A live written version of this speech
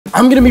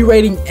I'm gonna be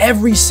rating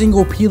every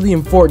single Peely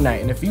in Fortnite,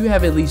 and if you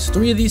have at least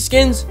 3 of these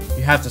skins,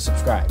 you have to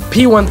subscribe.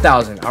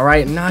 P1000,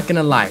 alright, not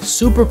gonna lie,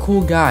 super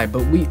cool guy,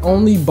 but we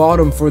only bought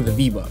him for the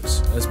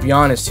V-Bucks. Let's be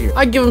honest here.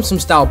 I give him some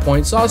style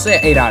points, so I'll say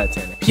 8 out of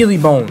 10.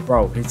 Peely Bone,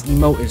 bro, his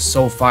emote is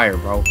so fire,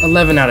 bro.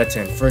 11 out of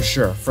 10, for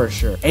sure, for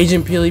sure.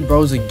 Agent Peely,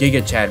 bro's a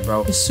Giga Chad,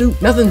 bro. His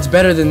suit, nothing's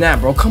better than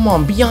that, bro. Come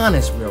on, be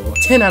honest, bro.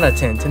 10 out of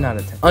 10, 10 out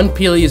of 10.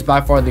 Unpeely is by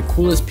far the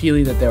coolest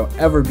Peely that there'll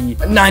ever be.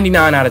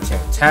 99 out of 10.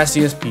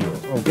 Tastiest Peel.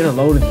 Bro, get a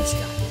load of this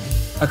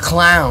guy. A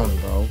clown,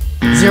 bro.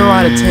 0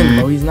 out of 10,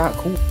 bro. He's not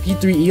cool.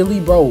 P3 Ely,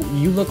 bro,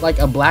 you look like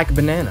a black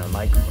banana.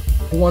 Like,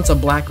 who wants a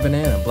black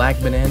banana? Black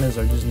bananas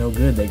are just no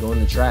good. They go in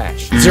the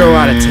trash. 0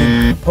 out of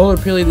 10. Polar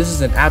Peely, this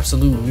is an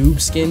absolute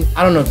noob skin.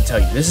 I don't know what to tell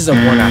you. This is a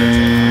 1 out of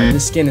 10. Right?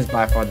 This skin is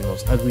by far the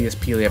most ugliest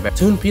Peely I've ever.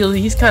 Toon Peely,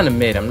 he's kind of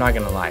mid. I'm not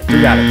gonna lie.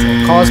 3 out of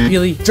 10. Cause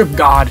Peely, Drip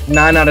God.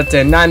 9 out of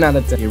 10. 9 out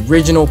of 10. The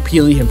original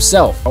Peely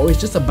himself. Oh,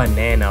 it's just a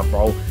banana,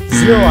 bro.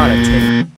 0 out of 10.